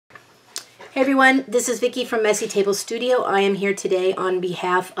Hey everyone, this is Vicki from Messy Table Studio. I am here today on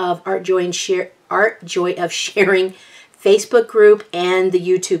behalf of Art Joy of Sharing Facebook group and the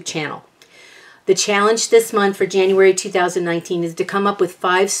YouTube channel. The challenge this month for January 2019 is to come up with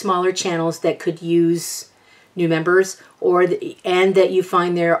 5 smaller channels that could use new members and that you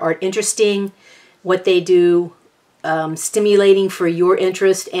find their art interesting, what they do, stimulating for your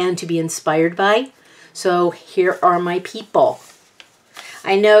interest and to be inspired by. So here are my people.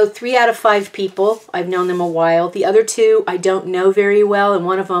 I know 3 out of 5 people. I've known them a while. The other 2 I don't know very well, and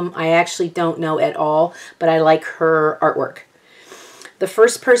one of them I actually don't know at all, but I like her artwork. The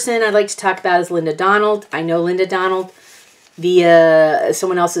first person I'd like to talk about is Linda Donald. I know Linda Donald via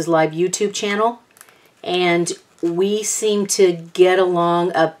someone else's live YouTube channel, and we seem to get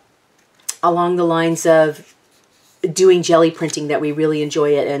along along the lines of doing jelly printing, that we really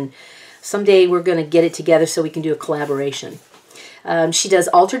enjoy it, and someday we're going to get it together so we can do a collaboration. She does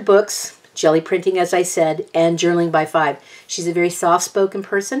altered books, jelly printing, as I said, and journaling by 5. She's a very soft-spoken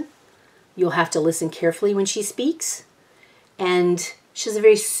person. You'll have to listen carefully when she speaks. And she has a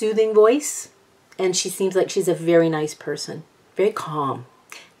very soothing voice. And she seems like she's a very nice person. Very calm.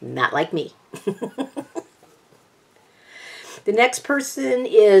 Not like me. The next person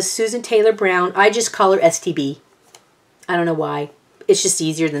is Susan Taylor Brown. I just call her STB. I don't know why. It's just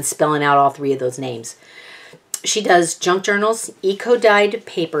easier than spelling out all 3 of those names. She does junk journals, eco-dyed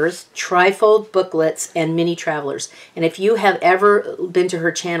papers, trifold booklets, and mini travelers. And if you have ever been to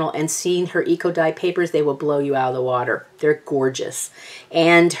her channel and seen her eco-dyed papers, they will blow you out of the water. They're gorgeous.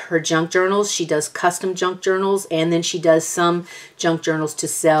 And her junk journals, she does custom junk journals, and then she does some junk journals to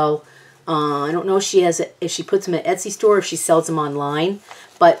sell. I don't know if she puts them at Etsy store or if she sells them online,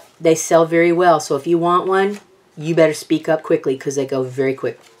 but they sell very well. So if you want one, you better speak up quickly because they go very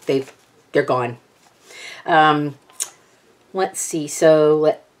quick. They're gone. Let's see.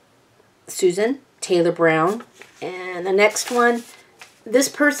 So Susan Taylor Brown, and the next one. This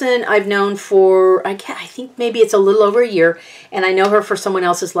person I've known for I think maybe it's a little over a year, and I know her for someone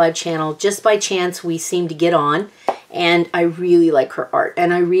else's live channel. Just by chance, we seem to get on, and I really like her art,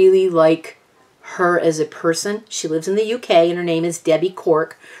 and I really like her as a person. She lives in the UK, and her name is Debbie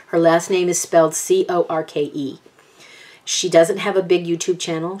Corke. Her last name is spelled C-O-R-K-E. She doesn't have a big YouTube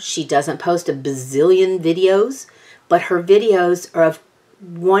channel. She doesn't post a bazillion videos, but her videos are of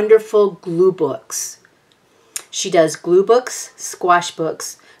wonderful glue books. She does glue books, squash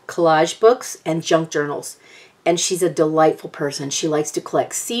books, collage books, and junk journals. And she's a delightful person. She likes to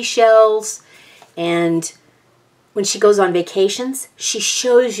collect seashells, and when she goes on vacations, she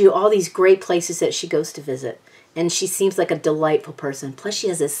shows you all these great places that she goes to visit. And she seems like a delightful person. Plus, she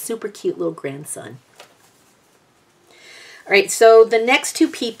has a super cute little grandson. All right, so the next 2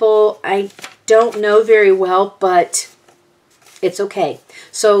 people I don't know very well, but it's okay.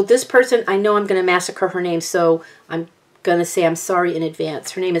 So this person, I know I'm going to massacre her name, so I'm going to say I'm sorry in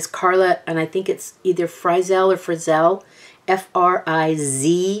advance. Her name is Carla, and I think it's either Frizzell or Frizzell, F-R-I-Z-Z-E-L-L-E.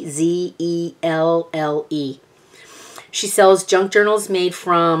 She sells junk journals made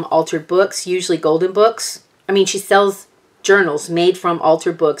from altered books, usually golden books. I mean, she sells journals made from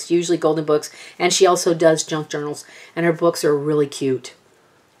altered books, usually golden books, and she also does junk journals, and her books are really cute.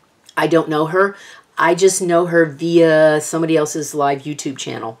 I don't know her. I just know her via somebody else's live YouTube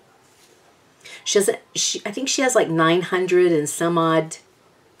channel. I think she has like 900 and some odd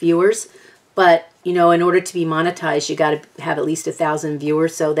viewers, but you know, in order to be monetized, you got to have at least 1,000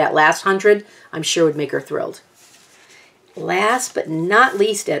 viewers, so that last 100 I'm sure would make her thrilled. Last but not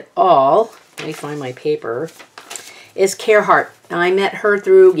least at all, let me find my paper, is Carehart. I met her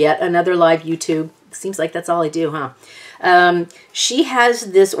through yet another live YouTube. Seems like that's all I do, huh? She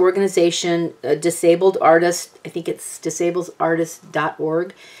has this organization, Disabled Artist. I think it's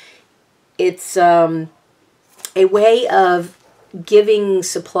disabledartist.org. It's a way of giving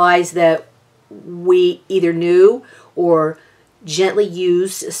supplies that we either knew or gently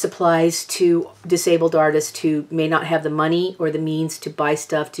used supplies to disabled artists who may not have the money or the means to buy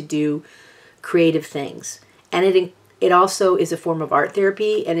stuff to do creative things. And it also is a form of art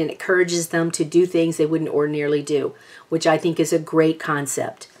therapy, and it encourages them to do things they wouldn't ordinarily do, which I think is a great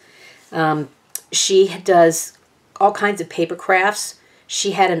concept. She does all kinds of paper crafts.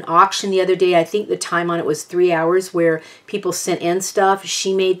 She had an auction the other day. I think the time on it was 3 hours, where people sent in stuff.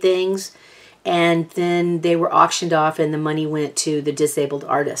 She made things, and then they were auctioned off, and the money went to the disabled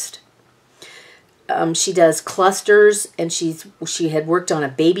artist. She does clusters, and she had worked on a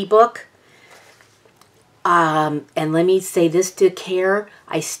baby book. And let me say this to Care.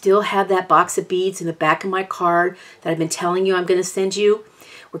 I still have that box of beads in the back of my card that I've been telling you I'm going to send you.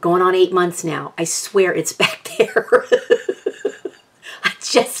 We're going on 8 months now. I swear it's back there.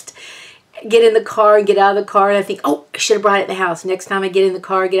 get in the car and get out of the car and I think, oh, I should have brought it in the house. Next time I get in the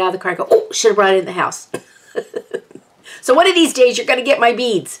car, get out of the car, I go, oh, should have brought it in the house. So one of these days you're going to get my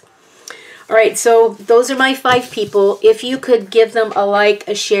beads. All right, so those are my 5 people. If you could give them a like,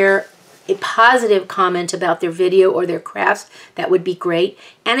 a share, a positive comment about their video or their crafts, that would be great.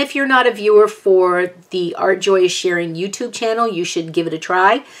 And if you're not a viewer for the Art Joy is Sharing YouTube channel, you should give it a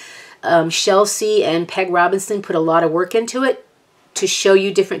try. Chelsea and Peg Robinson put a lot of work into it to show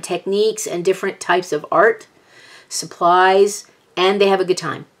you different techniques and different types of art, supplies, and they have a good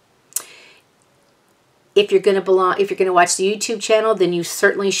time. If you're going to watch the YouTube channel, then you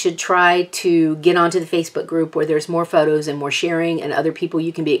certainly should try to get onto the Facebook group where there's more photos and more sharing and other people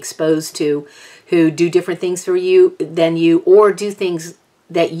you can be exposed to who do different things for you than you, or do things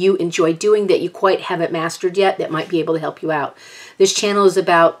that you enjoy doing that you quite haven't mastered yet that might be able to help you out. This channel is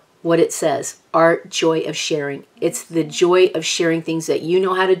about what it says, Art Joy of Sharing. It's the joy of sharing things that you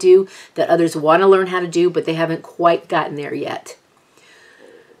know how to do, that others want to learn how to do, but they haven't quite gotten there yet.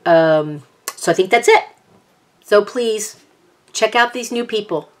 So I think that's it. So please, check out these new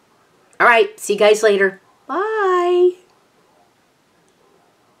people. All right, see you guys later.